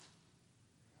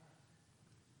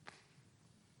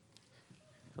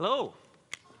Hello.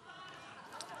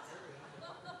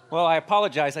 Well, I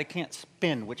apologize. I can't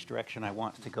spin which direction I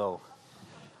want to go.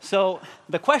 So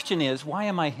the question is, why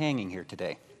am I hanging here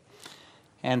today?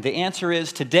 And the answer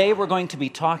is, today we're going to be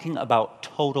talking about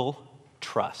total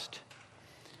trust.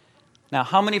 Now,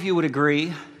 how many of you would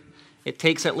agree it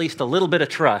takes at least a little bit of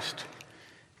trust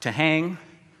to hang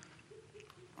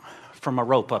from a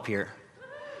rope up here?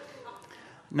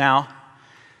 Now,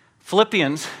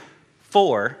 Philippians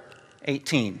 4:18.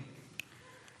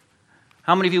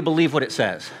 How many of you believe what it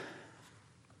says?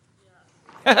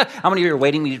 How many of you are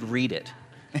waiting me to read it?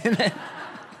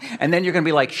 And then you're going to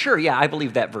be like, sure, yeah, I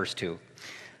believe that verse too.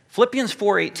 Philippians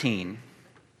 4:18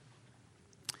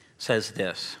 says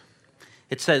this.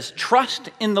 It says, "Trust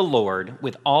in the Lord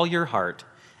with all your heart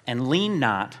and lean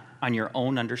not on your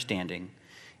own understanding.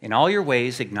 In all your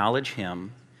ways acknowledge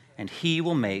him, and he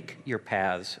will make your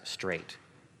paths straight."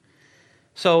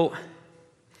 So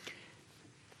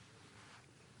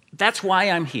that's why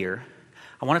I'm here.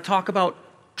 I want to talk about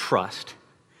trust.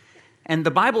 And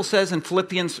the Bible says in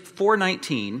Philippians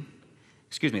 4:19,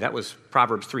 that was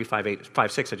Proverbs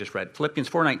 3:5-6 I just read. Philippians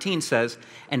 4:19 says,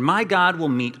 "And my God will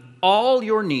meet all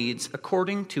your needs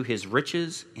according to his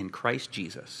riches in Christ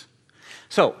Jesus."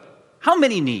 So, how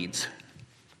many needs?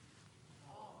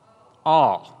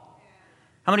 All.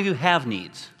 How many of you have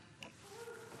needs?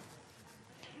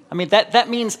 I mean, that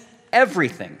means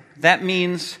everything. That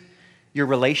means your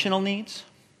relational needs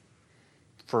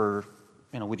for,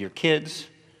 with your kids,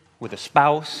 with a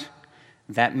spouse.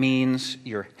 That means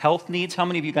your health needs. How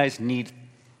many of you guys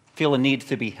feel a need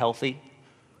to be healthy?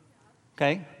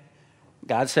 Okay?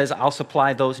 God says, I'll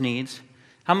supply those needs.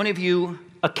 How many of you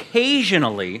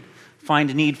occasionally find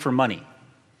a need for money?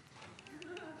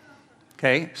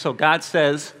 Okay? So God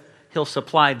says he'll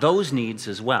supply those needs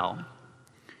as well.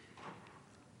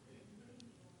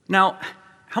 Now,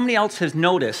 how many else has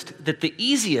noticed that the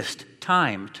easiest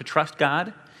time to trust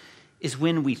God is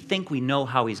when we think we know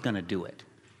how he's going to do it?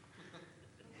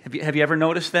 Have you ever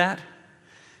noticed that?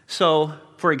 So,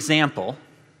 for example,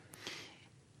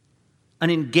 an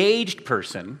engaged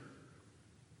person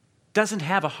doesn't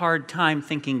have a hard time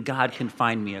thinking God can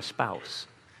find me a spouse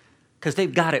because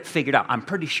they've got it figured out. I'm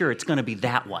pretty sure it's going to be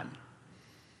that one.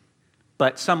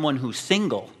 But someone who's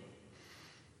single,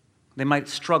 they might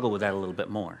struggle with that a little bit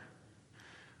more.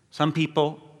 Some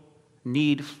people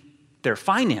need their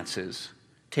finances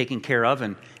taken care of,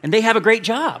 and they have a great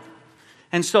job.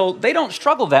 And so they don't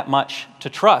struggle that much to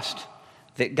trust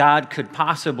that God could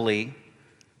possibly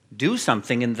do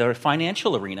something in their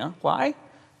financial arena. Why?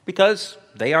 Because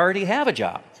they already have a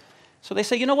job. So they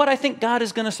say, you know what, I think God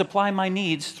is going to supply my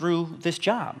needs through this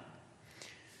job.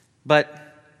 But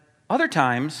other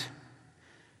times,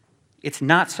 it's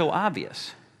not so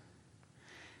obvious.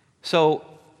 So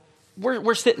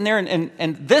we're sitting there,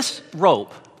 and this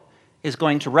rope is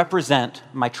going to represent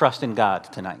my trust in God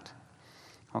tonight.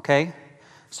 Okay?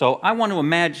 So I want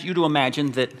you to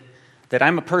imagine that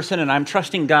I'm a person and I'm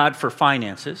trusting God for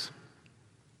finances.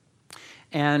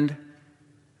 And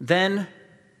then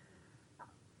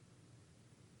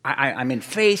I'm in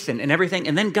faith and everything.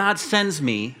 And then God sends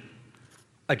me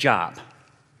a job.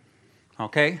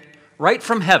 Okay? Right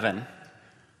from heaven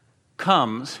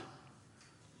comes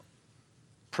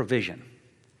provision.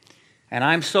 And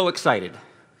I'm so excited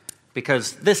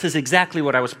because this is exactly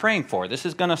what I was praying for. This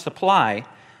is going to supply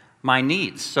my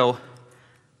needs. So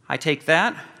I take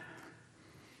that. I'm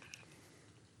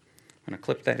going to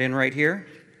clip that in right here.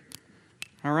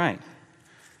 All right.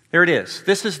 There it is.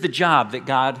 This is the job that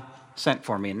God sent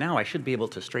for me. And now I should be able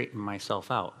to straighten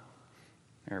myself out.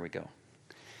 There we go.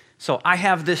 So I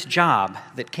have this job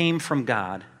that came from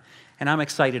God, and I'm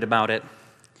excited about it.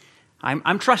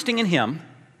 I'm trusting in him,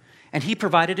 and he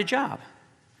provided a job.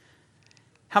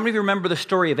 How many of you remember the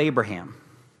story of Abraham?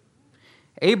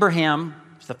 Abraham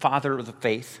is the father of the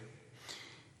faith.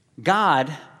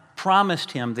 God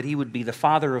promised him that he would be the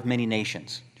father of many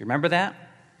nations. Do you remember that?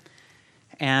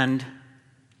 And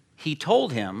he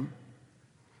told him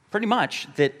pretty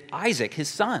much that Isaac, his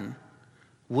son,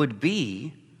 would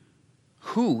be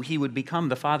who he would become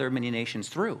the father of many nations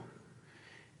through. Do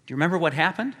you remember what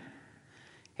happened?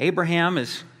 Abraham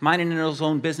is minding his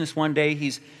own business one day.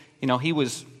 He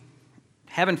was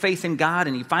having faith in God,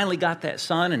 and he finally got that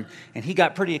son, and he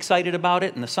got pretty excited about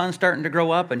it, and the son's starting to grow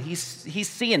up, and he's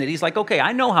seeing it. He's like, okay,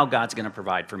 I know how God's going to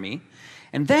provide for me.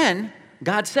 And then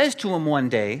God says to him one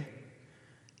day,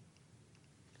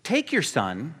 take your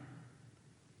son,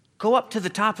 go up to the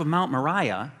top of Mount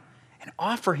Moriah, and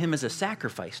offer him as a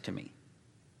sacrifice to me.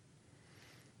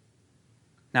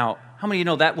 Now, how many of you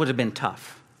know that would have been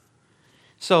tough?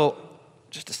 So,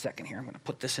 just a second here. I'm going to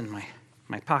put this in my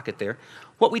my pocket there.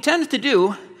 What we tend to do,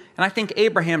 and I think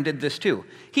Abraham did this too,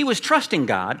 he was trusting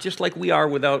God, just like we are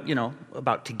without,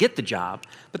 about to get the job.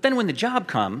 But then when the job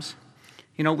comes,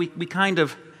 we kind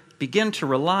of begin to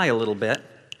rely a little bit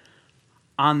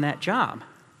on that job.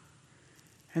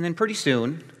 And then pretty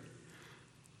soon,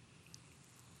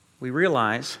 we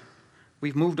realize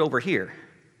we've moved over here.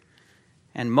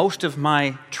 And most of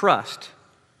my trust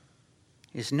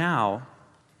is now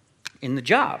in the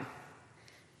job.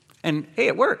 And hey,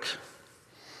 it works.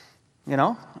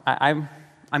 I'm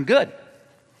good.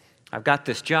 I've got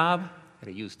this job. I've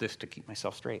got to use this to keep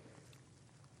myself straight.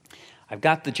 I've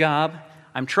got the job.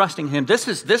 I'm trusting him. This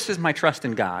is my trust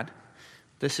in God.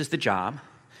 This is the job.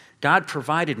 God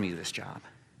provided me this job.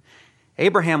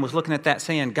 Abraham was looking at that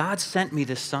saying, God sent me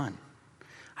this son.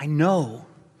 I know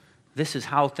this is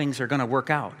how things are going to work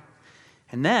out.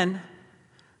 And then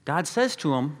God says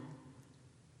to him,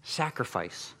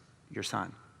 sacrifice your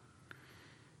son.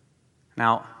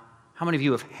 Now, how many of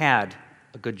you have had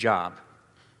a good job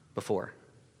before?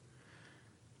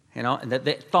 And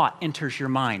that thought enters your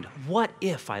mind. What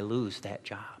if I lose that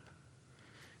job?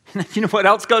 And you know what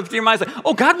else goes through your mind? It's like,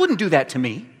 oh, God wouldn't do that to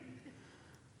me.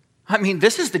 I mean,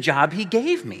 this is the job he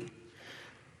gave me.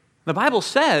 The Bible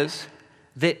says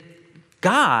that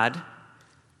God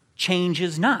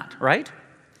changes not, right?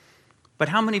 But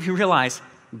how many of you realize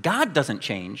God doesn't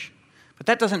change, but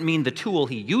that doesn't mean the tool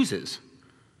he uses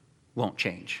won't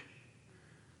change,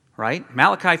 right?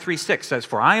 Malachi 3:6 says,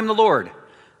 for I am the Lord,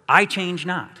 I change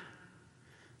not.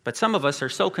 But some of us are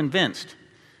so convinced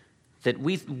that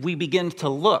we begin to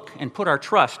look and put our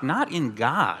trust not in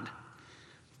God,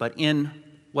 but in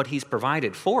what he's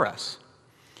provided for us.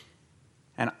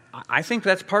 And I think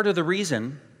that's part of the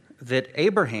reason that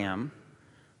Abraham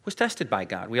was tested by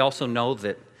God. We also know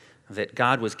that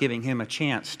God was giving him a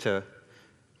chance to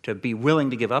be willing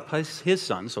to give up his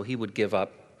son so he would give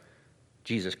up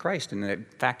Jesus Christ, and in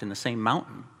fact in the same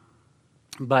mountain.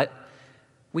 But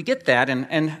we get that,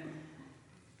 and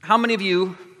how many of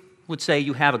you would say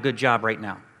you have a good job right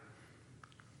now?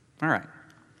 All right.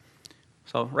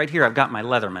 So right here I've got my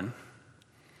Leatherman,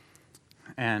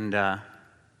 and I'm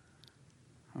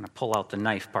going to pull out the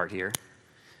knife part here.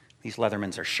 These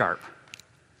Leathermans are sharp,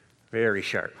 very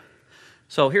sharp.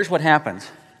 So here's what happens.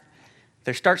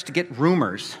 There starts to get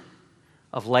rumors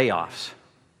of layoffs.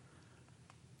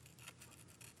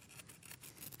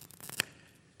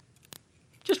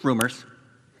 Just rumors.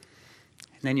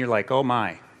 And then you're like, oh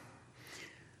my,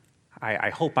 I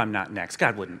hope I'm not next.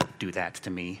 God wouldn't do that to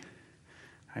me.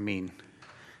 I mean,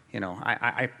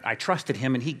 I trusted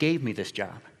him and he gave me this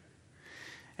job.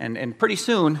 And pretty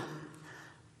soon,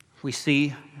 we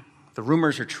see the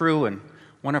rumors are true and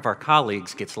one of our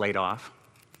colleagues gets laid off.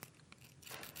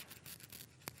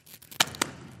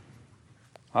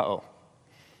 Uh-oh.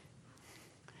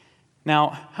 Now,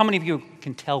 how many of you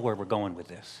can tell where we're going with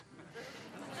this?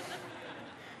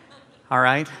 All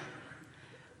right?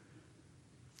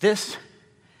 This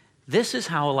is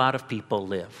how a lot of people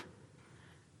live.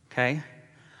 Okay?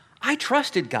 I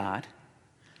trusted God,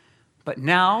 but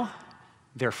now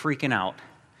they're freaking out.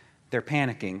 They're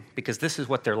panicking because this is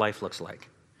what their life looks like.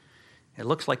 It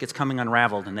looks like it's coming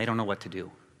unraveled and they don't know what to do.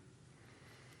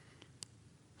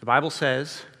 The Bible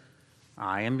says,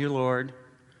 I am your Lord,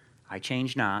 I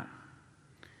change not.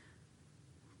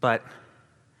 But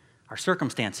our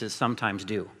circumstances sometimes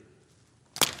do.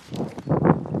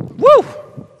 Woo!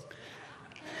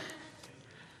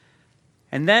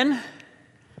 And then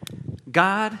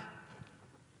God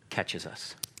catches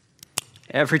us.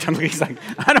 Every time he's like,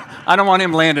 I don't want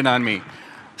him landing on me.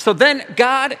 So then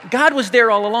God was there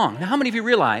all along. Now, how many of you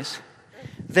realize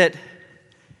that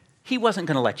he wasn't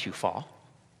going to let you fall?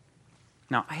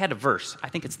 Now, I had a verse. I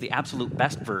think it's the absolute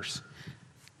best verse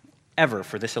ever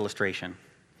for this illustration.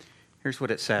 Here's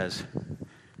what it says.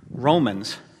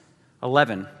 Romans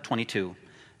 11:22.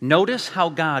 Notice how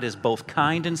God is both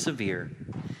kind and severe.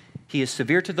 He is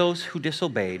severe to those who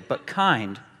disobeyed, but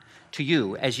kind to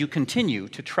you as you continue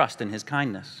to trust in his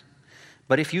kindness.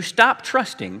 But if you stop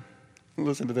trusting,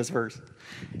 listen to this verse.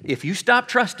 If you stop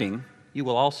trusting, you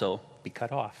will also be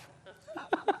cut off.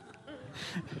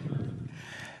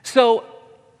 So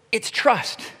it's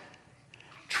trust.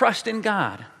 Trust in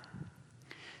God.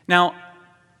 Now,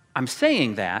 I'm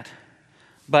saying that,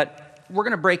 but we're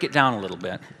going to break it down a little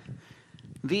bit.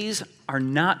 These are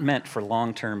not meant for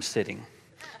long-term sitting.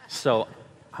 So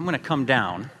I'm going to come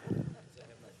down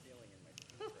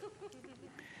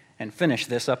and finish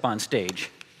this up on stage.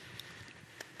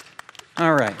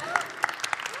 All right.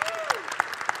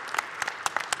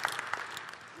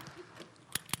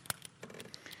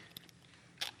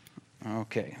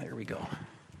 Okay, there we go.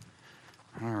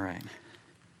 All right.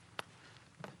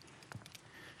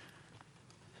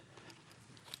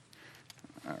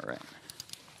 All right.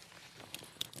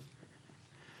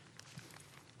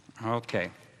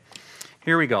 Okay.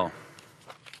 Here we go.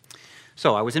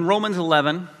 So I was in Romans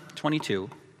 11:22.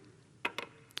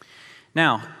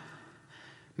 Now,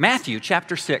 Matthew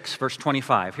chapter 6, verse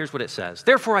 25. Here's what it says.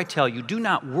 Therefore I tell you, do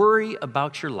not worry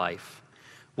about your life,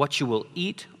 what you will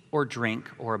eat or drink,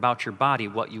 or about your body,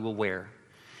 what you will wear.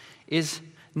 Is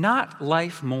not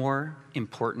life more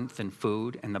important than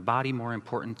food, and the body more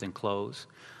important than clothes?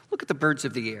 Look at the birds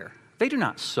of the air. They do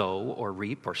not sow or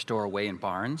reap or store away in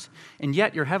barns, and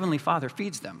yet your heavenly Father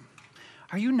feeds them.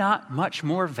 Are you not much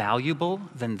more valuable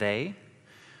than they?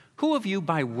 Who of you,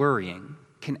 by worrying,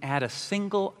 can add a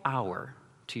single hour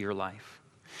to your life?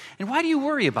 And why do you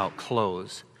worry about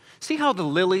clothes? See how the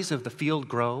lilies of the field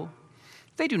grow?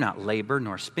 They do not labor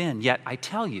nor spin, yet I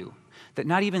tell you that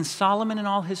not even Solomon in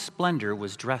all his splendor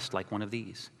was dressed like one of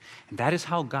these. And that is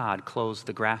how God clothes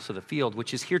the grass of the field,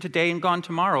 which is here today and gone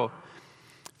tomorrow,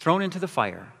 thrown into the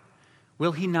fire.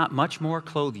 Will he not much more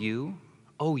clothe you,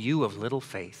 O you of little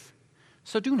faith?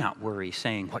 So do not worry,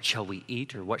 saying, what shall we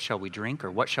eat, or what shall we drink,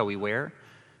 or what shall we wear?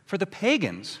 For the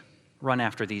pagans run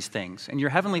after these things, and your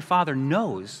heavenly Father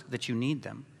knows that you need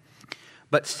them.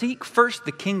 But seek first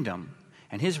the kingdom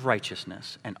and his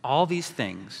righteousness, and all these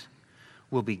things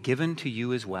will be given to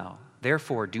you as well.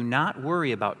 Therefore, do not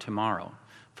worry about tomorrow,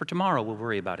 for tomorrow will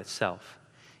worry about itself.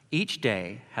 Each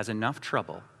day has enough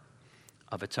trouble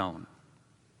of its own.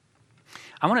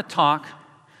 I want to talk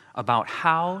about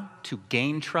how to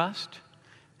gain trust,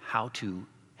 how to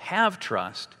have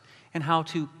trust, and how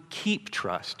to keep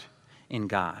trust in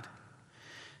God.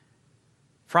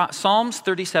 Psalms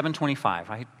 37:25.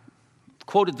 I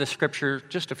quoted this scripture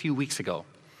just a few weeks ago.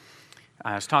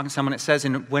 I was talking to someone. It says,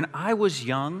 "And when I was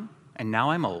young, and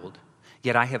now I'm old,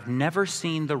 yet I have never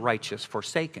seen the righteous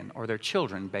forsaken or their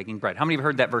children begging bread." How many of you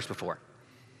heard that verse before?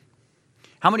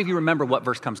 How many of you remember what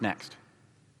verse comes next?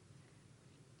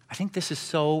 I think this is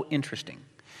so interesting.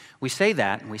 We say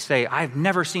that, and we say, I've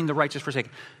never seen the righteous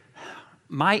forsaken.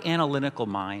 My analytical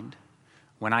mind,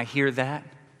 when I hear that,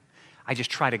 I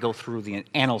just try to go through the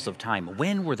annals of time.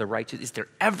 When were the righteous? Is there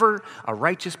ever a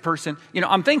righteous person?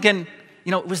 I'm thinking,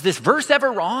 was this verse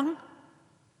ever wrong?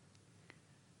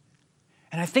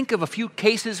 And I think of a few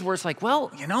cases where it's like,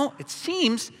 well, it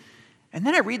seems, and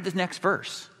then I read the next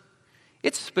verse.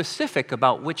 It's specific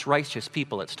about which righteous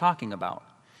people it's talking about.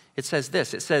 It says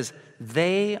this, it says,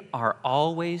 they are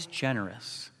always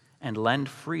generous and lend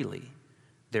freely.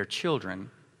 Their children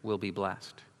will be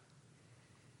blessed.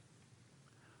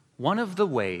 One of the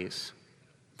ways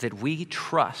that we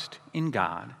trust in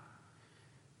God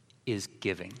is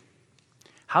giving.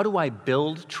 How do I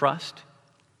build trust?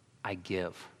 I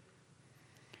give.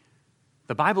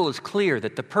 The Bible is clear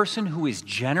that the person who is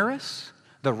generous,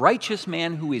 the righteous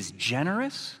man who is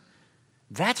generous,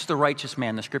 that's the righteous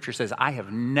man. The scripture says, I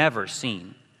have never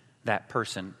seen that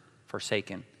person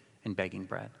forsaken and begging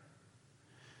bread.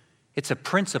 It's a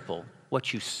principle.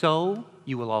 What you sow,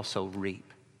 you will also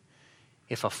reap.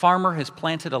 If a farmer has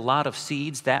planted a lot of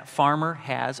seeds, that farmer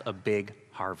has a big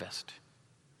harvest.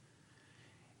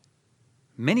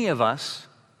 Many of us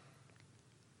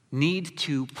need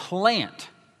to plant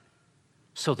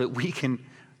so that we can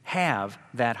have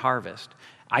that harvest.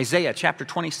 Isaiah chapter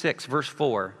 26, verse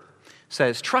 4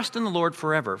 says, trust in the Lord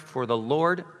forever, for the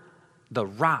Lord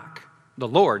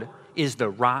is the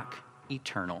rock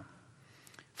eternal.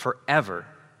 Forever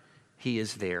he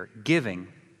is there, giving.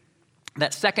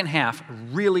 That second half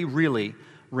really, really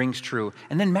rings true.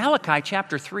 And then Malachi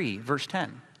chapter 3, verse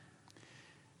 10.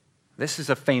 This is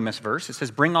a famous verse. It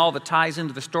says, bring all the tithes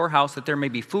into the storehouse that there may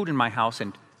be food in my house,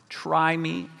 and try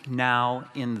me now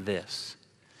in this.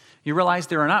 You realize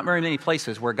there are not very many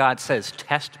places where God says,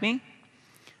 test me.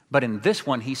 But in this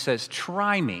one, he says,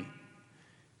 try me.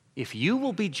 If you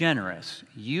will be generous,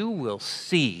 you will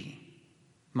see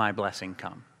my blessing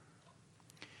come.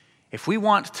 If we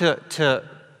want to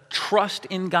trust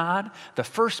in God, the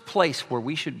first place where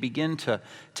we should begin to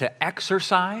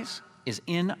exercise is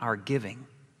in our giving.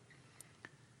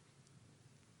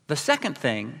 The second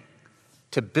thing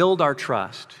to build our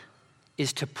trust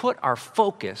is to put our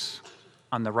focus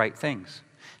on the right things.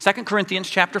 2 Corinthians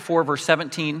chapter 4, verse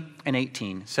 17 and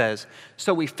 18 says,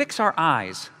 so we fix our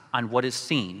eyes on what is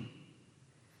seen,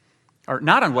 or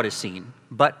not on what is seen,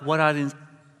 but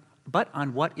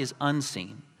on what is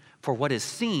unseen. For what is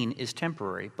seen is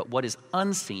temporary, but what is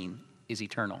unseen is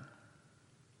eternal.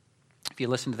 If you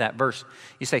listen to that verse,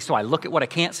 you say, so I look at what I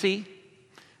can't see?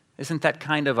 Isn't that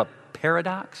kind of a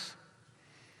paradox?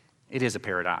 It is a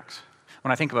paradox.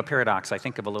 When I think of a paradox, I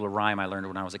think of a little rhyme I learned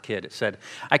when I was a kid. It said,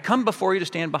 I come before you to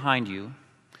stand behind you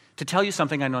to tell you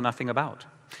something I know nothing about.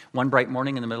 One bright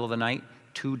morning in the middle of the night,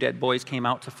 2 dead boys came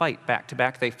out to fight. Back to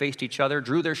back, they faced each other,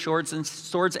 drew their swords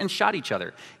and shot each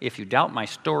other. If you doubt my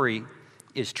story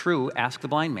is true, ask the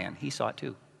blind man. He saw it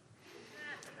too.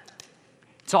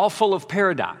 It's all full of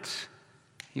paradox.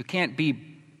 You can't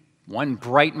be one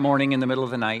bright morning in the middle of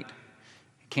the night.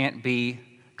 You can't be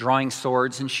drawing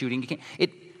swords and shooting.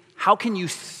 How can you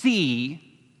see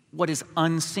what is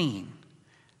unseen?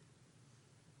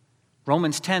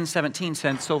 Romans 10:17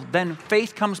 says, so then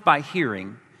faith comes by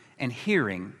hearing, and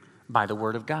hearing by the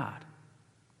word of God.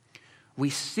 We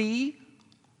see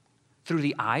through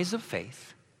the eyes of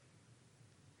faith,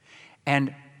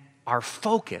 and our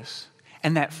focus,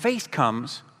 and that faith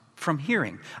comes from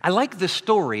hearing. I like the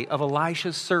story of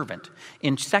Elisha's servant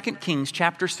in 2 Kings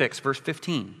chapter 6, verse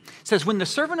 15. It says, when the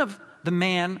servant of the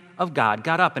man of God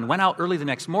got up and went out early the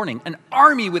next morning, an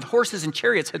army with horses and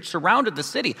chariots had surrounded the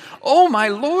city. Oh, my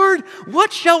Lord,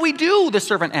 what shall we do? The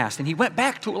servant asked. And he went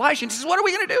back to Elisha and says, what are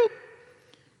we going to do?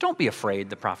 Don't be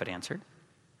afraid, the prophet answered.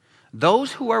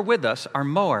 Those who are with us are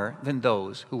more than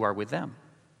those who are with them.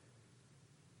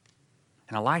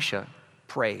 And Elisha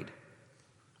prayed,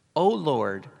 O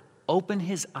Lord, open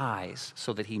his eyes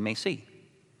so that he may see.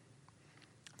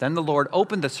 Then the Lord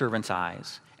opened the servant's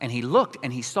eyes, and he looked,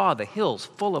 and he saw the hills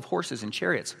full of horses and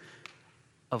chariots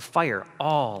of fire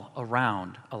all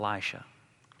around Elisha.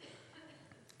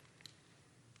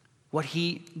 What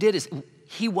he did is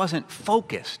he wasn't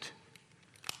focused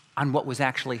on what was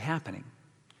actually happening.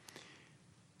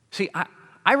 See,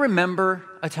 I remember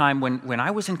a time when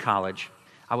I was in college,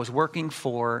 I was working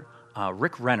for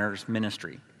Rick Renner's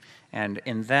ministry. And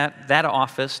in that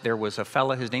office, there was a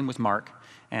fella, his name was Mark,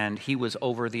 and he was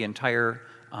over the entire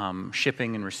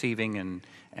shipping and receiving,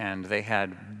 and they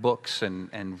had books,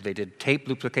 and they did tape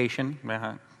duplication.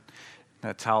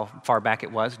 That's how far back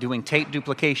it was, doing tape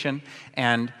duplication.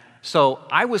 And so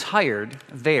I was hired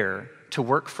there to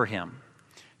work for him,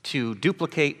 to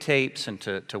duplicate tapes and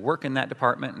to work in that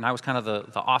department. And I was kind of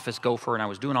the office gopher, and I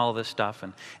was doing all of this stuff.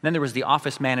 And then there was the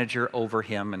office manager over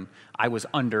him, and I was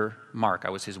under Mark. I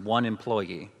was his one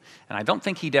employee. And I don't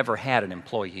think he'd ever had an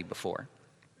employee before.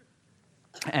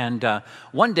 And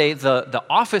one day, the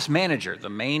office manager, the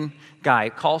main guy,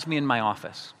 calls me in my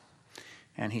office.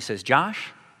 And he says,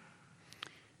 Josh,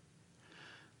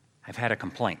 I've had a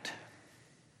complaint.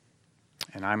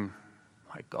 And I'm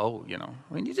like, oh,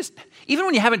 I mean, even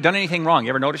when you haven't done anything wrong, you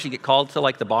ever notice you get called to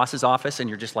like the boss's office and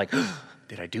you're just like,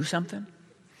 did I do something?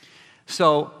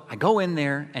 So I go in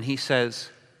there and he says,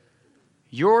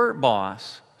 your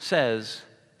boss says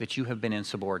that you have been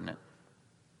insubordinate.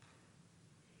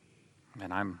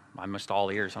 And I'm just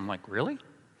all ears. I'm like, really?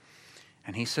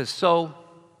 And he says, so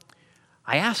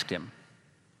I asked him.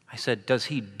 I said, does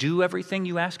he do everything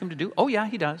you ask him to do? Oh, yeah,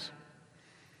 he does.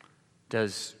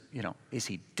 Is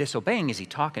he disobeying? Is he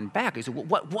talking back? Is it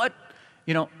what?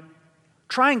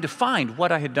 Trying to find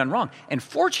what I had done wrong. And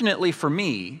fortunately for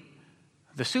me,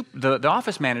 the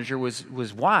office manager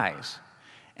was wise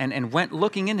and went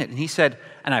looking in it. And he said,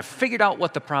 and I've figured out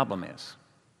what the problem is.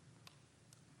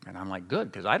 And I'm like,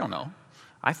 good, because I don't know.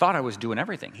 I thought I was doing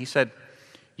everything. He said,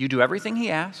 you do everything he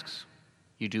asks.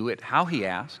 You do it how he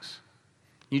asks.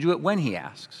 You do it when he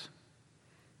asks.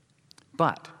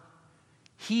 But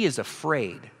he is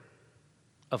afraid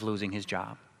of losing his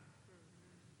job.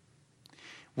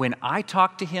 When I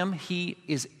talk to him, he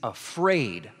is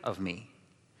afraid of me.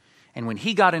 And when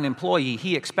he got an employee,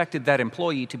 he expected that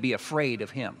employee to be afraid of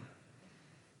him.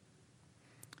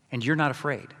 And you're not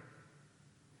afraid.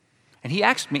 And he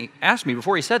asked me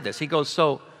before he said this, he goes,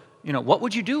 so, what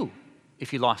would you do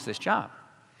if you lost this job?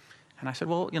 And I said,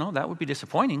 well, that would be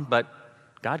disappointing, but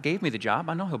God gave me the job.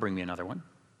 I know he'll bring me another one.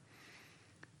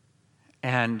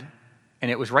 And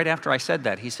it was right after I said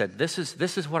that, he said, this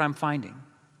is what I'm finding.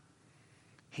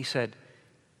 He said,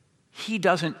 he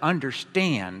doesn't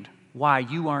understand why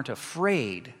you aren't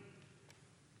afraid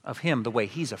of him the way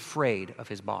he's afraid of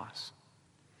his boss.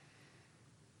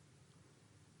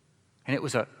 And it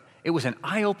was an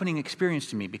eye-opening experience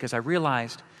to me because I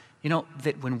realized,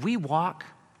 that when we walk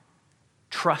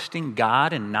trusting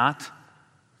God and not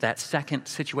that second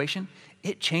situation,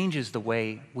 it changes the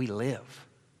way we live.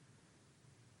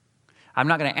 I'm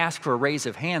not going to ask for a raise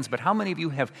of hands, but how many of you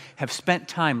have spent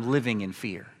time living in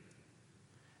fear?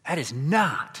 That is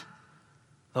not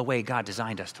the way God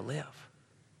designed us to live.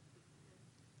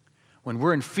 When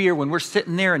we're in fear, when we're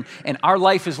sitting there and our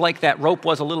life is like that rope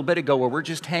was a little bit ago where we're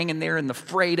just hanging there and the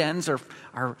frayed ends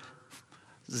are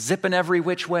zipping every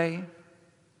which way,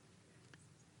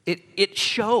 it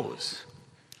shows.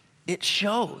 It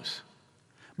shows.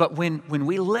 But when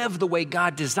we live the way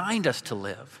God designed us to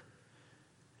live,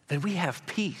 then we have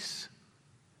peace.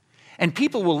 And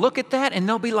people will look at that and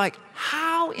they'll be like,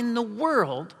 how in the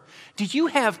world do you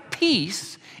have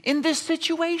peace in this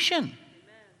situation?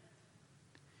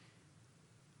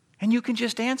 And you can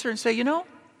just answer and say,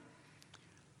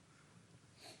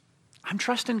 I'm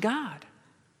trusting God.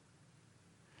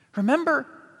 Remember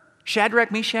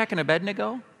Shadrach, Meshach, and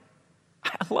Abednego?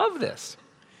 I love this.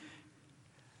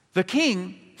 The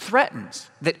king threatens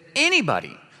that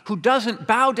anybody who doesn't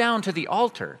bow down to the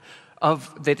altar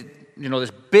of that,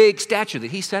 this big statue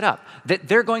that he set up, that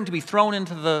they're going to be thrown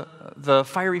into the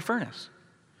fiery furnace.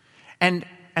 And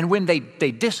when they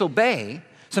disobey,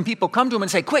 some people come to him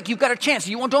and say, quick, you've got a chance.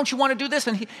 Don't you want to do this?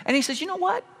 And he says, you know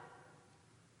what?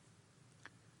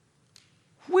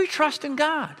 We trust in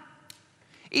God.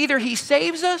 Either he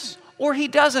saves us or he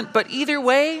doesn't. But either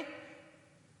way,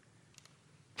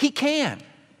 he can.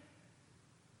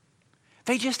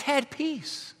 They just had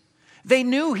peace. They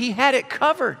knew he had it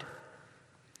covered.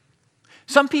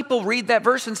 Some people read that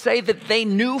verse and say that they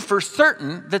knew for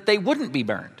certain that they wouldn't be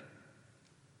burned.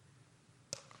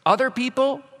 Other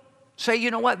people say,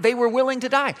 you know what, they were willing to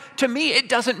die. To me, it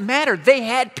doesn't matter. They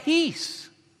had peace.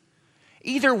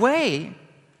 Either way,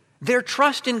 their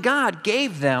trust in God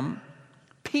gave them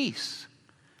peace.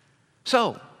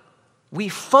 So, we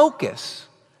focus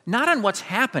not on what's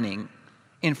happening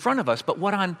in front of us, but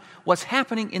what's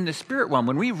happening in the spirit realm.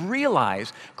 When we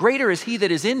realize greater is he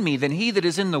that is in me than he that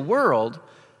is in the world,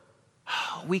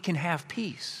 we can have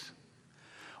peace.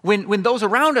 When those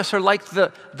around us are like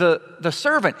the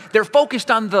servant, they're focused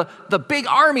on the big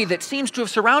army that seems to have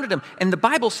surrounded him. And the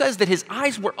Bible says that his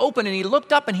eyes were open and he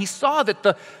looked up and he saw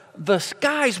that the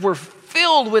skies were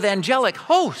filled with angelic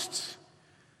hosts.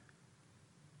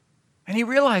 And he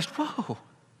realized, whoa,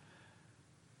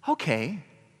 okay,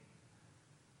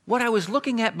 what I was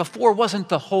looking at before wasn't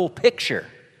the whole picture.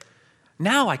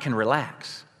 Now I can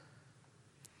relax.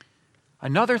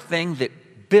 Another thing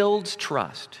that builds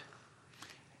trust,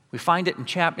 we find it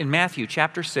in Matthew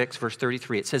chapter 6, verse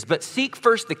 33. It says, but seek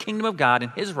first the kingdom of God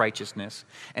and his righteousness,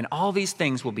 and all these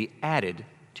things will be added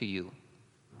to you.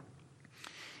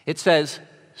 It says,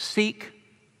 seek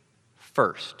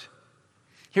first.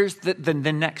 Here's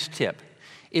the next tip,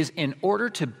 is in order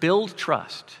to build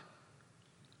trust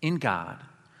in God,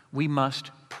 we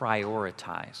must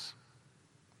prioritize.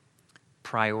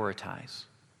 Prioritize.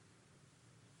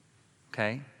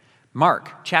 Okay?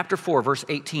 Mark chapter 4, verse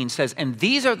 18 says, and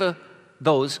these are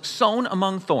those sown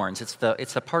among thorns.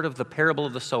 It's a part of the parable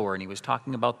of the sower, and he was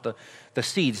talking about the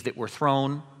seeds that were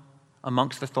thrown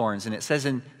amongst the thorns. And it says,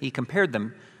 and he compared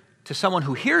them to someone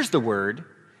who hears the word,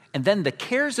 and then the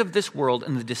cares of this world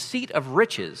and the deceit of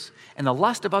riches and the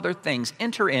lust of other things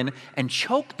enter in and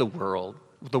choke the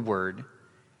word,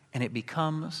 and it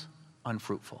becomes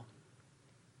unfruitful.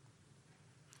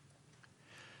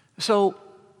 So,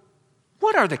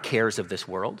 what are the cares of this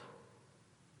world?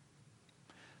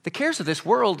 The cares of this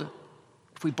world,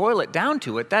 if we boil it down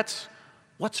to it, that's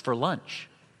what's for lunch.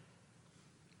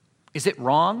 Is it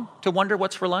wrong to wonder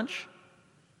what's for lunch?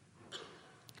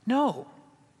 No,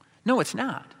 it's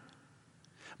not.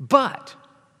 But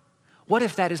what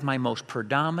if that is my most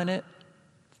predominant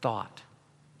thought?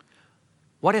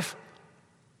 What if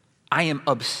I am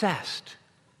obsessed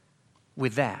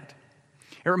with that?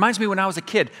 It reminds me when I was a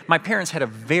kid, my parents had a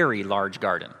very large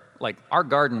garden. Like, our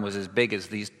garden was as big as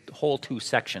these whole 2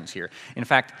 sections here. In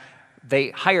fact,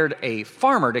 they hired a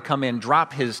farmer to come in,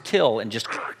 drop his till, and just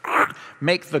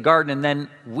make the garden, and then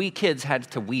we kids had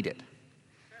to weed it.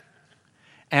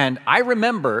 And I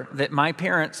remember that my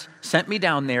parents sent me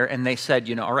down there and they said,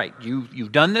 all right,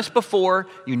 you've done this before,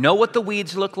 you know what the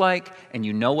weeds look like, and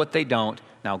you know what they don't.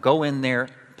 Now go in there,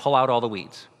 pull out all the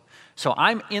weeds. So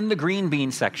I'm in the green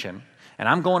bean section, and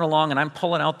I'm going along and I'm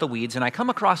pulling out the weeds, and I come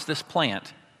across this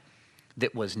plant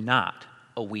that was not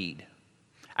a weed.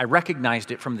 I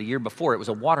recognized it from the year before. It was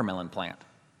a watermelon plant.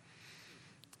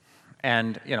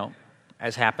 And,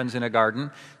 as happens in a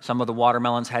garden, some of the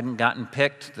watermelons hadn't gotten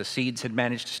picked. The seeds had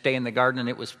managed to stay in the garden, and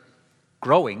it was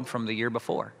growing from the year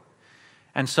before.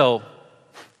 And so,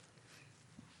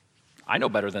 I know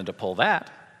better than to pull that.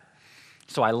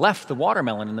 So I left the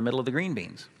watermelon in the middle of the green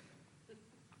beans.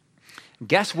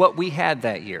 Guess what we had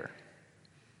that year?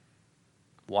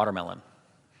 Watermelon.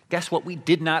 Guess what we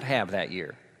did not have that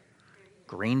year?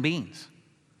 Green beans.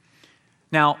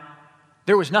 Now,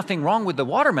 there was nothing wrong with the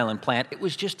watermelon plant. It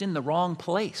was just in the wrong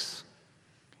place.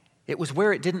 It was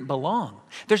where it didn't belong.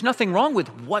 There's nothing wrong with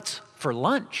what's for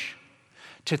lunch.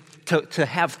 To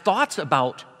have thoughts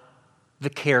about the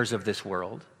cares of this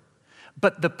world.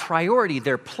 But the priority,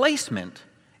 their placement,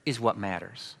 is what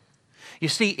matters. You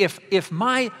see, if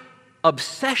my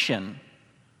obsession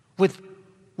with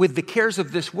the cares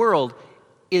of this world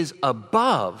is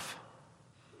above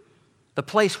the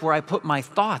place where I put my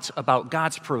thoughts about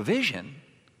God's provision,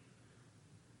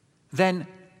 then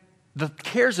the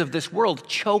cares of this world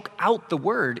choke out the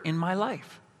Word in my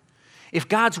life. If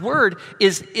God's Word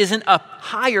isn't a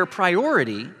higher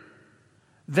priority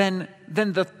than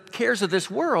the cares of this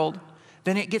world,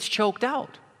 then it gets choked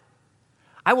out.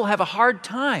 I will have a hard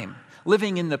time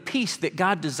living in the peace that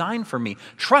God designed for me,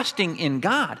 trusting in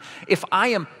God, if I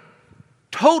am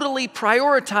totally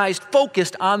prioritized,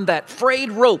 focused on that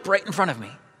frayed rope right in front of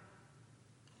me.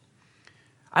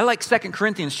 I like 2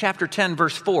 Corinthians chapter 10,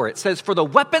 verse 4. It says, "For the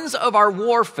weapons of our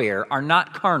warfare are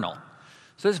not carnal."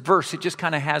 So this verse, it just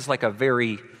kind of has like a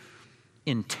very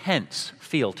intense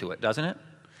feel to it, doesn't it?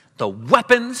 The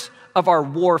weapons of our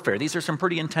warfare, these are some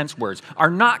pretty intense words, are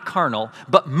not carnal,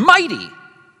 but mighty.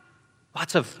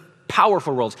 Lots of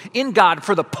powerful words in God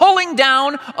for the pulling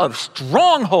down of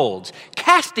strongholds,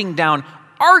 casting down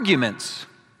arguments,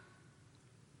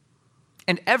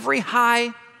 and every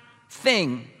high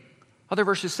thing, other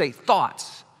verses say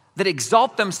thoughts, that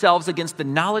exalt themselves against the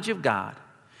knowledge of God,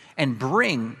 and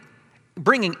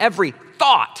bringing every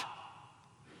thought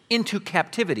into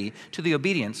captivity to the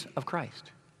obedience of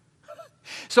Christ.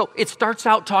 So it starts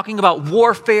out talking about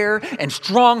warfare and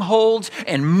strongholds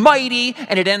and mighty,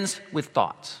 and it ends with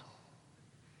thoughts.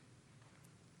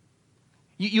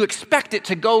 You expect it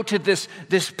to go to this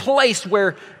place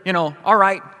where, all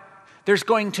right, there's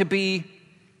going to be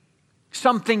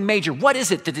something major. What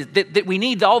is it that we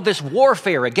need all this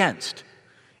warfare against?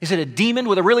 Is it a demon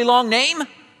with a really long name?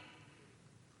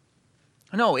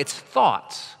 No, it's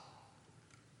thoughts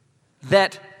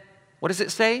that, what does it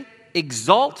say?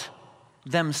 Exalt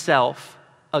themselves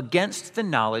against the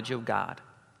knowledge of God.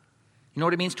 You know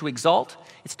what it means to exalt?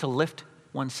 It's to lift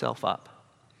oneself up.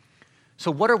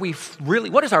 So what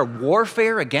is our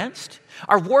warfare against?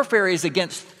 Our warfare is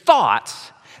against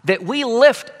thoughts that we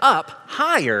lift up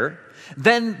higher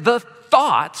than the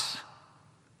thoughts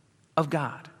of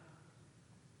God.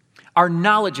 Our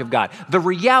knowledge of God, the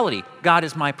reality, God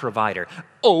is my provider.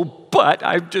 Oh, but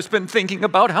I've just been thinking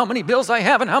about how many bills I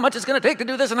have and how much it's going to take to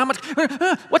do this and how much,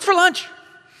 what's for lunch?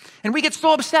 And we get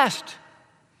so obsessed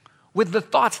with the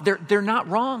thoughts. They're not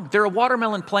wrong. They're a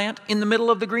watermelon plant in the middle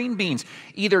of the green beans.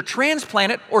 Either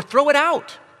transplant it or throw it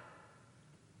out.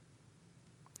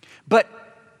 But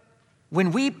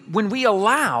when we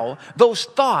allow those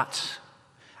thoughts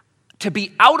to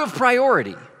be out of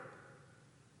priority,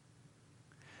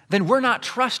 then we're not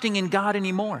trusting in God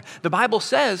anymore. The Bible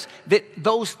says that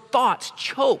those thoughts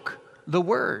choke the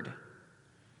Word.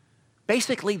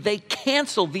 Basically, they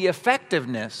cancel the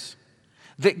effectiveness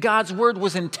that God's Word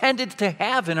was intended to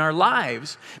have in our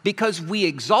lives because we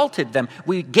exalted them.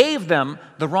 We gave them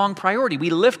the wrong priority. We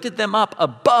lifted them up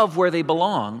above where they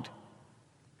belonged,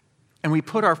 and we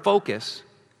put our focus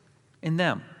in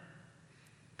them.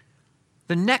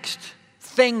 The next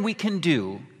thing we can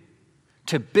do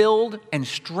to build and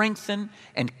strengthen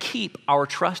and keep our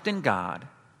trust in God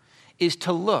is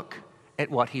to look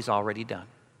at what He's already done.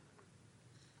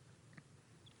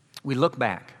 We look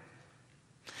back.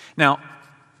 Now,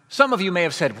 some of you may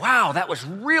have said, wow, that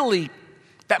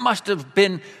must have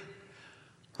been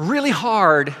really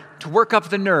hard to work up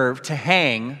the nerve to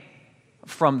hang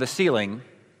from the ceiling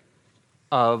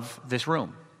of this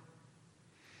room.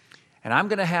 And I'm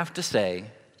going to have to say,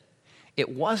 it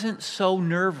wasn't so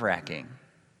nerve-wracking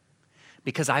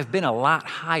because I've been a lot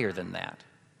higher than that.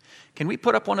 Can we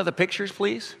put up one of the pictures,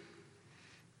 please?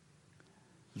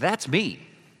 That's me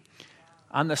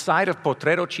on the side of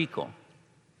Potrero Chico.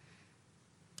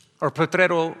 Or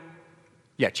Potrero,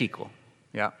 Chico,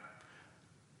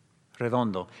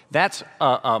 Redondo. That's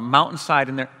a mountainside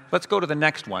in there. Let's go to the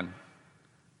next one.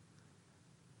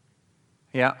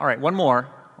 Yeah, all right, one more.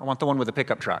 I want the one with the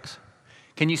pickup trucks.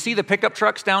 Can you see the pickup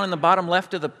trucks down in the bottom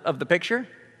left of the picture?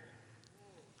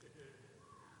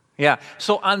 Yeah,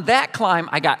 so on that climb,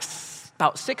 I got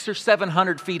about 600 or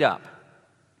 700 feet up.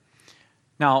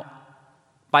 Now,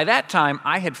 by that time,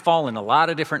 I had fallen a lot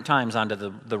of different times onto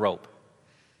the rope.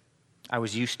 I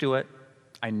was used to it.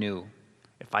 I knew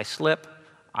if I slip,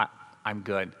 I'm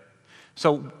good.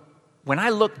 So when I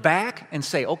look back and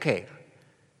say, okay,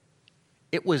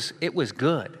 it was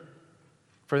good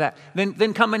for that.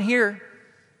 Then come in here,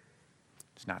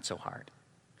 it's not so hard.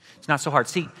 It's not so hard.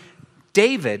 See,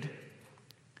 David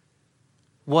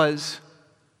was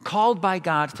called by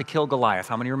God to kill Goliath.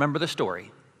 How many remember the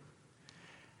story?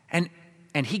 And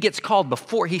he gets called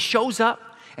before he shows up.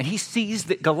 And he sees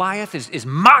that Goliath is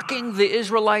mocking the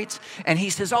Israelites. And he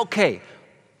says, okay,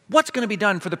 what's going to be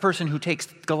done for the person who takes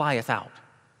Goliath out?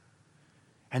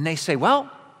 And they say, well,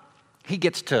 he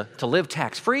gets to live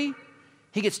tax-free.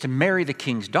 He gets to marry the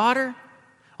king's daughter.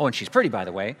 Oh, and she's pretty, by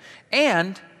the way.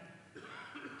 And,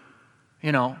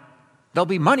 there'll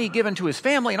be money given to his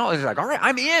family and all. He's like, all right,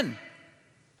 I'm in.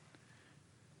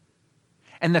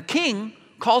 And the king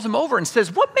calls him over and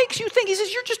says, what makes you think? He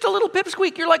says, you're just a little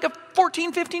pipsqueak. You're like a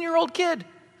 14, 15-year-old kid.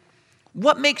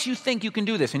 What makes you think you can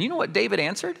do this? And you know what David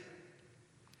answered?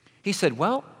 He said,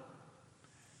 well,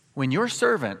 when your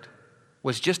servant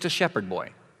was just a shepherd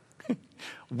boy,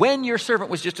 when your servant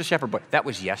was just a shepherd boy, that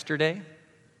was yesterday.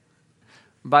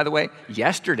 By the way,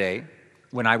 yesterday,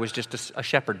 when I was just a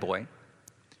shepherd boy,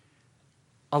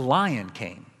 a lion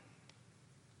came.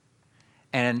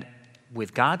 And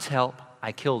with God's help,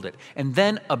 I killed it. And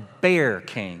then a bear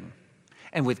came.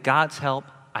 And with God's help,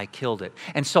 I killed it.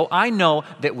 And so I know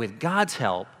that with God's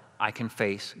help, I can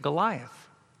face Goliath.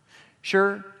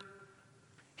 Sure,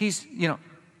 he's,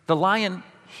 the lion,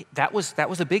 that was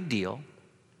a big deal.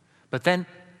 But then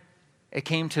it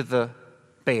came to the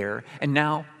bear, and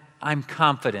now I'm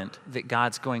confident that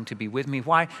God's going to be with me.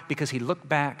 Why? Because he looked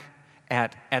back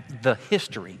at the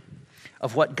history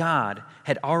of what God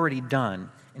had already done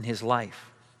in his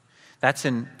life. That's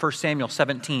in 1 Samuel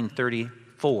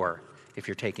 17:34, if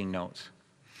you're taking notes.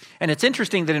 And it's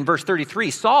interesting that in verse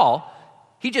 33, Saul,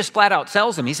 he just flat out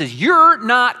tells him, he says, you're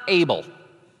not able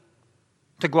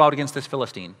to go out against this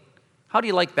Philistine. How do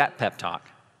you like that pep talk?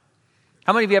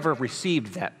 How many of you ever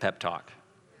received that pep talk?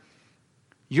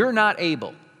 You're not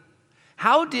able.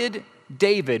 How did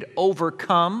David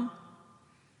overcome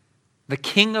the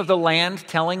king of the land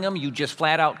telling him you just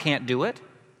flat out can't do it?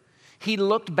 He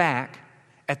looked back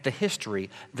at the history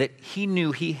that he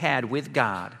knew he had with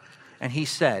God, and he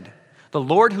said, the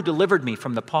Lord who delivered me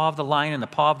from the paw of the lion and the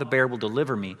paw of the bear will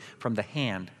deliver me from the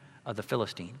hand of the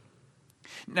Philistine.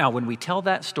 Now, when we tell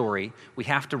that story, we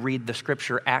have to read the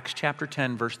scripture, Acts chapter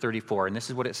 10, verse 34, and this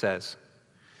is what it says.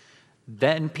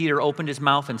 Then Peter opened his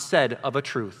mouth and said, of a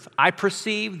truth, I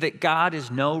perceive that God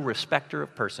is no respecter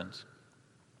of persons.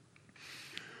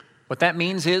 What that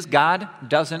means is God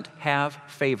doesn't have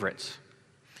favorites.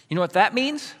 You know what that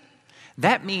means?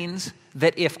 That means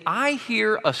that if I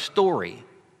hear a story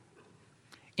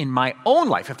in my own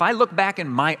life, if I look back in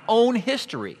my own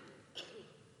history,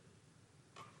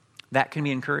 that can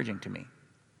be encouraging to me.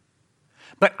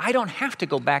 But I don't have to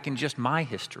go back in just my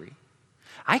history.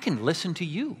 I can listen to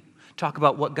you talk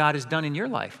about what God has done in your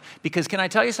life. Because can I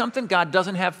tell you something? God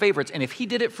doesn't have favorites. And if he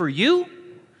did it for you,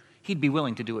 he'd be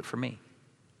willing to do it for me.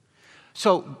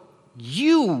 So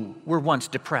you were once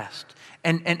depressed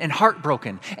and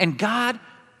heartbroken. And God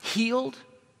healed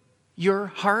your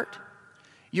heart,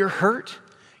 your hurt,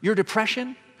 your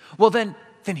depression. Well, then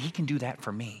he can do that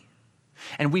for me.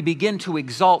 And we begin to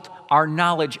exalt our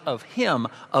knowledge of him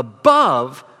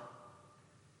above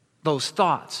those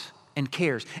thoughts and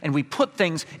cares. And we put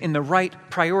things in the right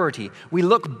priority. We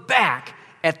look back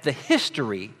at the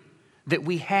history that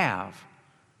we have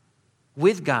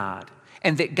with God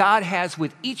and that God has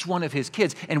with each one of his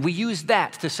kids. And we use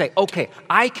that to say, okay,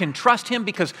 I can trust him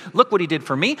because look what he did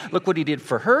for me. Look what he did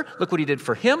for her. Look what he did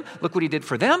for him. Look what he did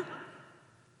for them.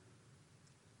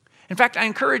 In fact, I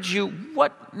encourage you,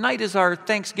 what night is our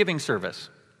Thanksgiving service?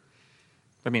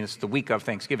 I mean, it's the week of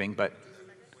Thanksgiving, but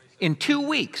in 2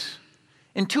 weeks,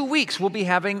 we'll be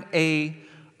having a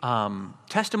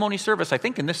testimony service, I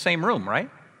think, in this same room, right?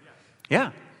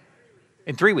 Yeah.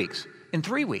 In 3 weeks. In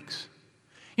 3 weeks.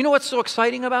 You know what's so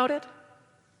exciting about it?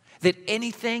 That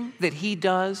anything that he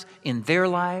does in their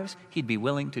lives, he'd be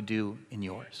willing to do in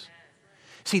yours.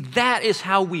 See, that is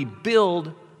how we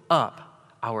build up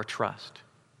our trust.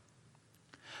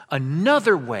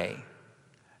 Another way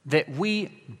that we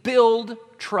build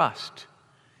trust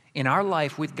in our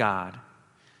life with God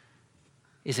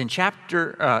is in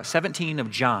chapter 17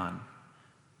 of John,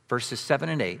 verses 7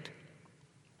 and 8. It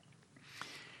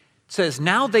says,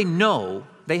 now they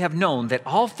have known that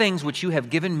all things which you have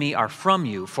given me are from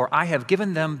you, for I have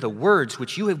given them the words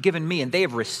which you have given me, and they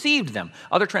have received them.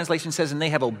 Other translation says, and they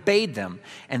have obeyed them,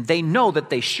 and they know that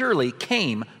they surely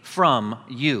came from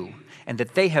you, and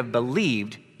that they have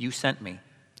believed you sent me.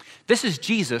 This is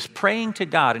Jesus praying to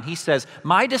God, and he says,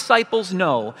 my disciples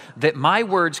know that my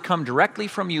words come directly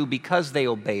from you because they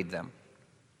obeyed them.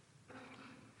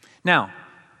 Now,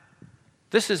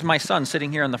 this is my son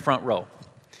sitting here in the front row.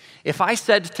 If I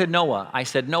said to Noah,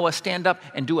 Noah, stand up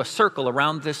and do a circle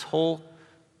around this whole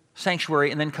sanctuary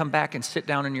and then come back and sit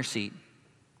down in your seat,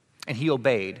 and he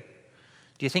obeyed,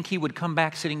 do you think he would come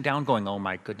back sitting down going, oh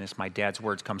my goodness, my dad's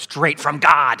words come straight from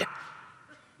God?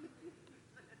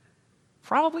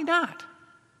 Probably not.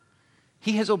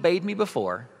 He has obeyed me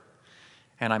before,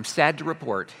 and I'm sad to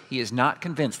report he is not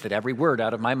convinced that every word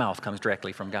out of my mouth comes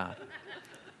directly from God.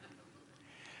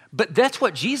 But that's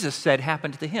what Jesus said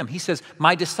happened to him. He says,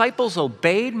 my disciples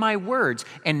obeyed my words,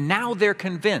 and now they're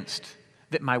convinced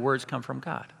that my words come from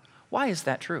God. Why is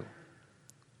that true?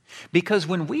 Because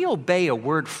when we obey a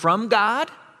word from God,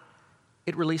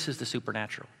 it releases the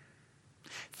supernatural.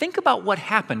 Think about what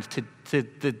happened to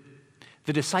the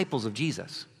disciples of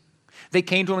Jesus. They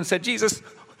came to him and said, Jesus,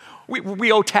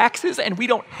 we owe taxes and we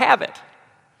don't have it.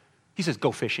 He says,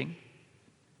 go fishing.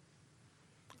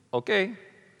 Okay.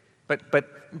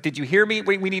 But did you hear me?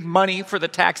 We need money for the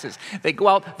taxes. They go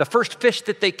out, the first fish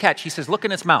that they catch, he says, look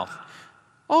in its mouth.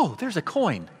 Oh, there's a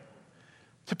coin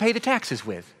to pay the taxes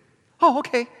with. Oh,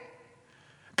 okay.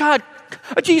 God,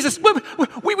 Jesus,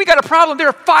 we got a problem. There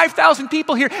are 5,000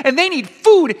 people here, and they need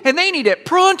food, and they need it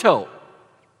pronto.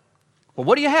 Well,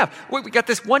 what do you have? We got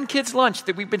this one kid's lunch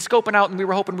that we've been scoping out, and we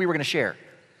were hoping we were going to share.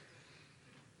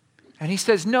 And he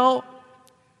says, no,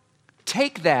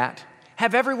 take that,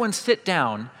 have everyone sit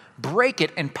down, break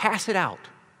it, and pass it out.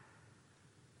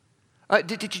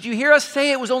 Did you hear us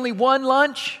say it was only one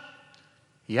lunch?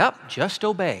 Yep, just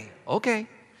obey. Okay.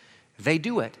 They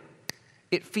do it.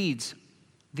 It feeds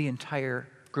the entire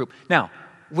group. Now,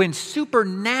 when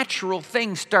supernatural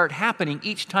things start happening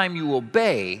each time you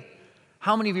obey,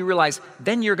 how many of you realize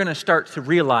then you're going to start to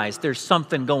realize there's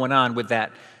something going on with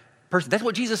that person? That's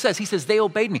what Jesus says. He says, they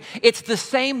obeyed me. It's the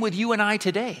same with you and I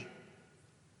today.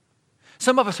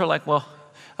 Some of us are like, well,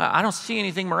 I don't see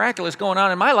anything miraculous going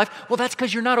on in my life. Well, that's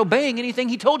because you're not obeying anything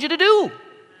he told you to do.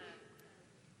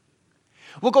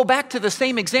 We'll go back to the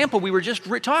same example we were just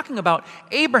talking about,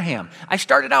 Abraham. I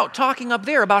started out talking up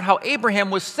there about how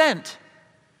Abraham was sent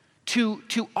to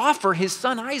offer his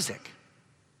son Isaac.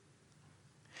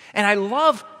 And I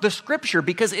love the scripture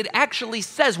because it actually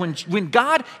says when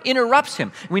God interrupts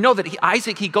him, we know that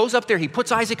he goes up there, he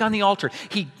puts Isaac on the altar,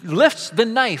 he lifts the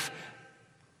knife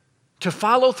to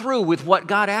follow through with what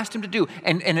God asked him to do.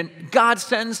 And God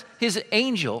sends his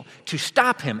angel to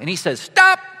stop him. And he says,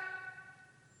 stop!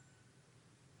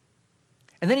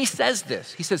 And then he says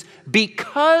this. He says,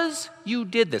 because you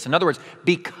did this. In other words,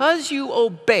 because you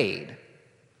obeyed,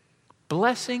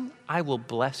 blessing, I will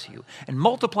bless you. And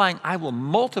multiplying, I will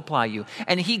multiply you.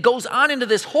 And he goes on into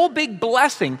this whole big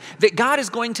blessing that God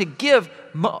is going to give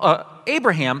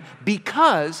Abraham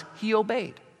because he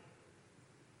obeyed.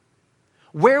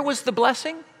 Where was the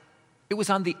blessing? It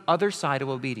was on the other side of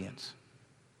obedience.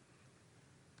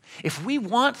 If we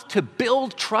want to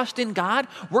build trust in God,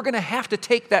 we're going to have to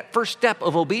take that first step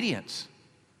of obedience.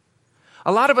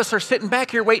 A lot of us are sitting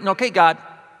back here waiting, okay, God,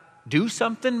 do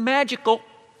something magical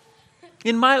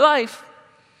in my life.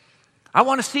 I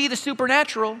want to see the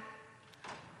supernatural.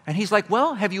 And he's like,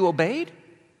 well, have you obeyed?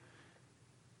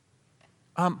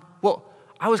 Well,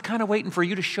 I was kind of waiting for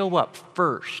you to show up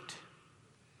first.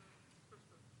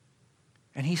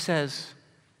 And he says,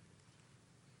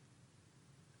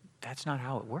 that's not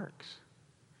how it works.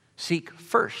 Seek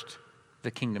first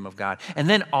the kingdom of God, and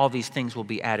then all these things will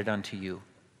be added unto you.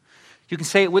 You can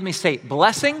say it with me. Say,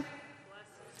 blessing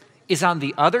is on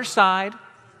the other side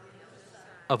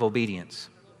of obedience.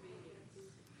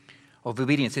 Of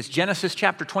obedience. It's Genesis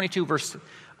chapter 22, verse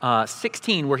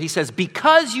 16, where he says,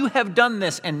 because you have done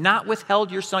this and not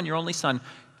withheld your son, your only son,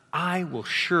 I will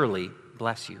surely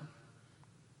bless you.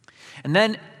 And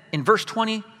then in verse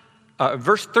 13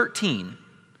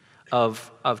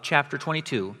 of chapter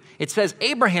 22, it says,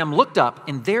 Abraham looked up,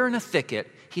 and there in a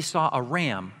thicket, he saw a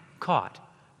ram caught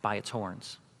by its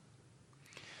horns.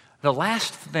 The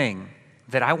last thing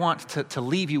that I want to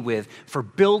leave you with for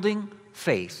building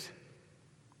faith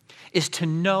is to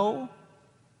know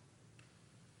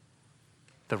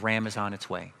the ram is on its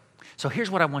way. So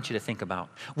here's what I want you to think about.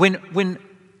 When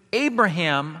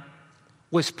Abraham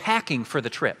was packing for the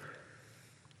trip,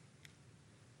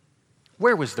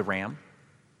 where was the ram?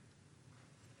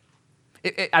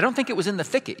 I don't think it was in the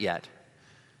thicket yet,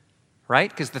 right?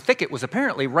 Because the thicket was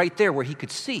apparently right there where he could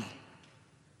see.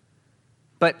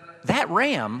 But that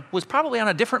ram was probably on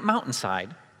a different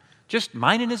mountainside, just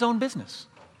minding his own business,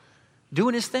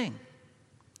 doing his thing.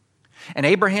 And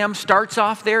Abraham starts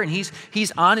off there, and he's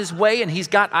on his way, and he's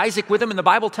got Isaac with him. And the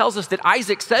Bible tells us that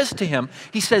Isaac says to him,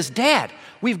 he says, Dad,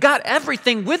 we've got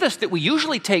everything with us that we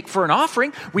usually take for an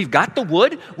offering. We've got the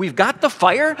wood, we've got the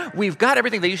fire, we've got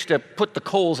everything. They used to put the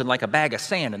coals in like a bag of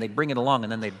sand, and they'd bring it along,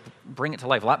 and then they'd bring it to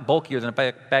life. A lot bulkier than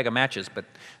a bag of matches, but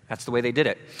that's the way they did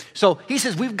it. So he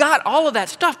says, we've got all of that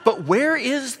stuff, but where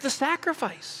is the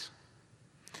sacrifice?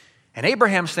 And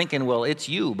Abraham's thinking, well, it's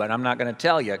you, but I'm not going to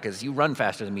tell you because you run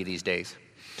faster than me these days.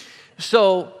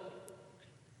 So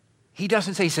he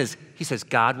doesn't say, he says,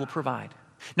 God will provide.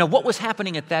 Now, what was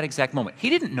happening at that exact moment? He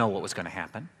didn't know what was going to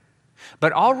happen.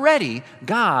 But already,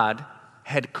 God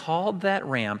had called that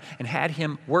ram and had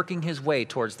him working his way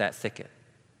towards that thicket.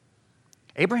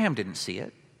 Abraham didn't see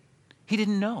it. He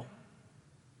didn't know.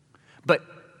 But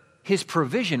his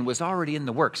provision was already in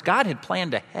the works. God had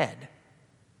planned ahead.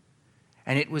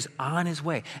 And it was on his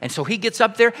way. And so he gets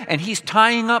up there and he's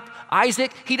tying up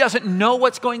Isaac. He doesn't know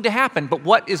what's going to happen. But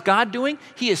what is God doing?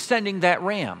 He is sending that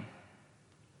ram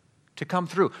to come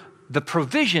through. The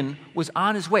provision was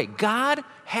on his way. God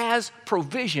has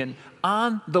provision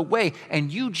on the way,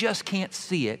 and you just can't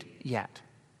see it yet.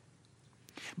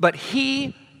 But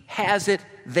he has it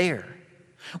there.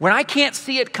 When I can't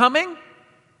see it coming,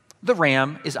 the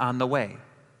ram is on the way.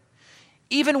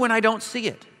 Even when I don't see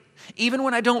it, even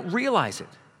when I don't realize it.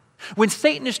 When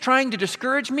Satan is trying to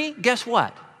discourage me, guess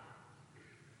what?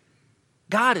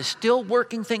 God is still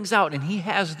working things out, and he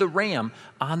has the ram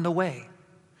on the way.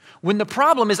 When the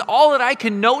problem is all that I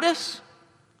can notice,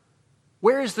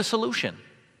 where is the solution?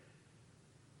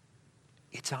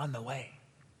 It's on the way.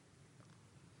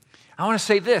 I want to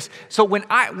say this. So when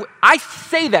I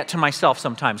say that to myself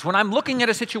sometimes, when I'm looking at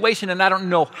a situation and I don't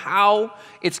know how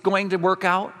it's going to work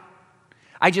out,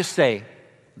 I just say,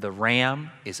 the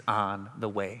ram is on the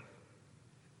way.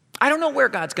 I don't know where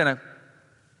God's going to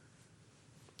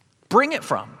bring it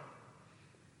from,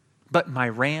 but my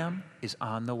ram is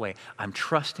on the way. I'm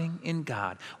trusting in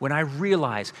God. When I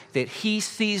realize that he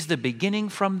sees the beginning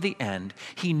from the end,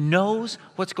 he knows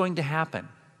what's going to happen.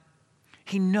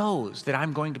 He knows that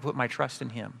I'm going to put my trust in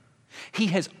him. He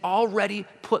has already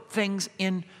put things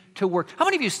into work. How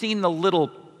many of you have seen the little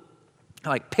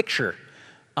picture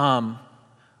of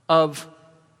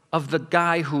the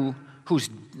guy who's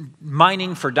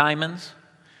mining for diamonds,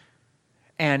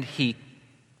 and he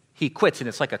quits, and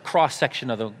it's like a cross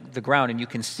section of the ground, and you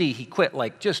can see he quit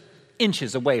like just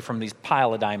inches away from these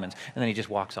pile of diamonds, and then he just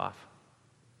walks off.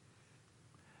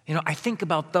 You know, I think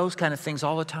about those kind of things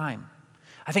all the time.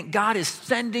 I think God is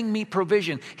sending me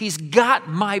provision. He's got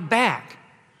my back.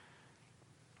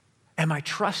 Am I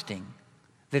trusting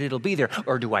that it'll be there,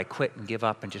 or do I quit and give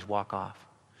up and just walk off?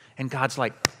 And God's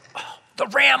like, oh, the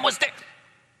ram was there.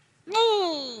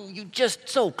 Ooh, you just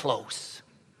so close.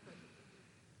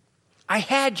 I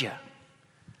had you.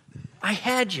 I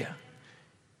had you.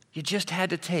 You just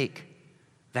had to take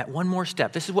that one more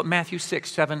step. This is what Matthew 6,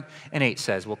 7, and 8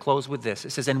 says. We'll close with this.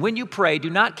 It says, and when you pray, do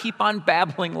not keep on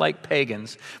babbling like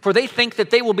pagans, for they think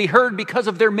that they will be heard because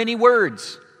of their many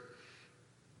words.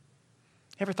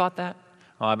 Ever thought that?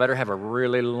 Oh, I better have a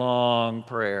really long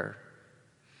prayer.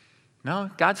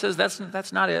 No, God says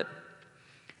that's not it.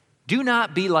 Do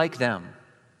not be like them,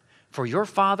 for your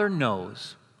Father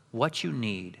knows what you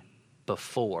need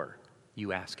before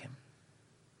you ask him.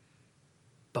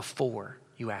 Before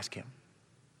you ask him.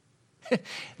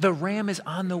 The ram is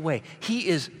on the way. He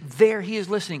is there. He is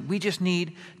listening. We just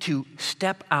need to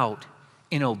step out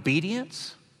in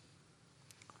obedience.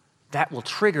 That will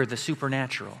trigger the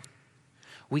supernatural.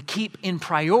 We keep in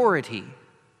priority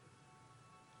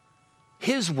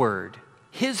his word,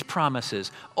 his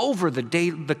promises over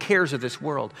the cares of this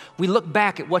world. We look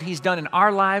back at what he's done in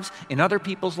our lives, in other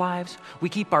people's lives. We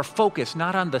keep our focus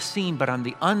not on the seen, but on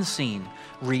the unseen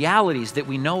realities that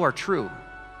we know are true.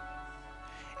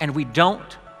 And we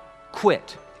don't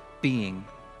quit being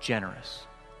generous.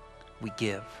 We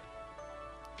give.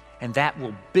 And that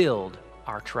will build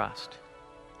our trust.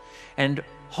 And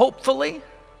hopefully,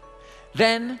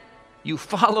 then you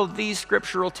follow these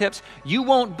scriptural tips. You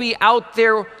won't be out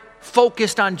there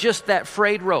focused on just that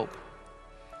frayed rope.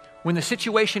 When the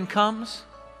situation comes,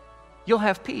 you'll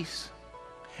have peace.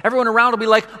 Everyone around will be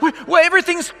like, well,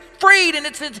 everything's frayed and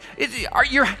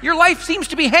your life seems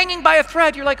to be hanging by a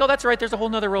thread. You're like, oh, that's all right. There's a whole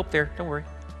nother rope there. Don't worry.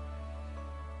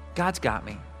 God's got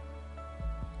me.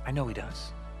 I know he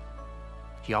does.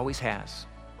 He always has.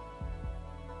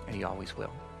 And he always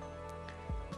will.